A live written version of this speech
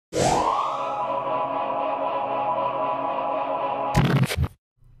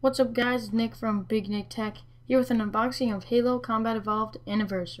What's up guys, Nick from Big Nick Tech here with an unboxing of Halo Combat Evolved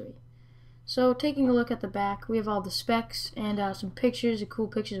Anniversary. So taking a look at the back, we have all the specs and some pictures, cool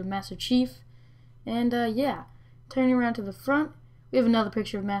pictures of Master Chief. And yeah, turning around to the front, we have another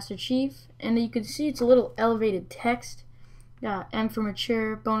picture of Master Chief, and you can see it's a little elevated text. M for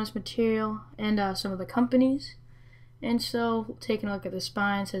mature, bonus material, and some of the companies. And so taking a look at the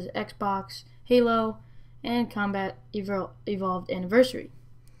spine, it says Xbox, Halo, and Combat Evolved Anniversary.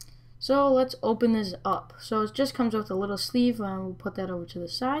 So let's open this up. So it just comes with a little sleeve. We'll put that over to the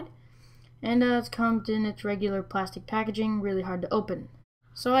side. And it comes in its regular plastic packaging, really hard to open.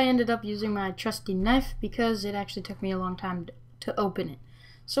 So I ended up using my trusty knife because it actually took me a long time to open it.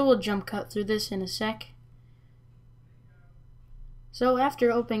 So we'll jump cut through this in a sec. So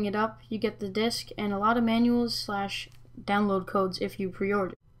after opening it up, you get the disc and a lot of manuals / download codes if you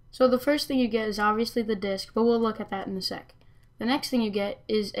pre-order. So the first thing you get is obviously the disc, but we'll look at that in a sec. The next thing you get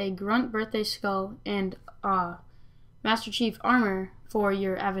is a Grunt birthday skull and Master Chief armor for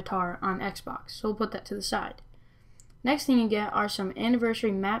your avatar on Xbox, so we'll put that to the side. Next thing you get are some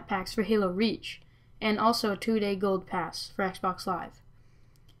anniversary map packs for Halo Reach, and also a 2-day gold pass for Xbox Live.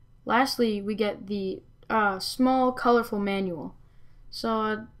 Lastly, we get the small colorful manual.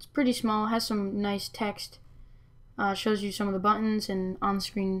 So it's pretty small, has some nice text, shows you some of the buttons and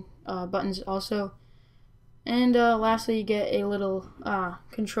on-screen buttons also. And lastly, you get a little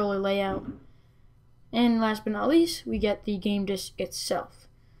controller layout. And last but not least, we get the game disc itself.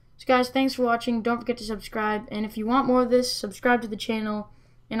 So guys, thanks for watching. Don't forget to subscribe. And if you want more of this, subscribe to the channel.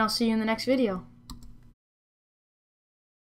 And I'll see you in the next video.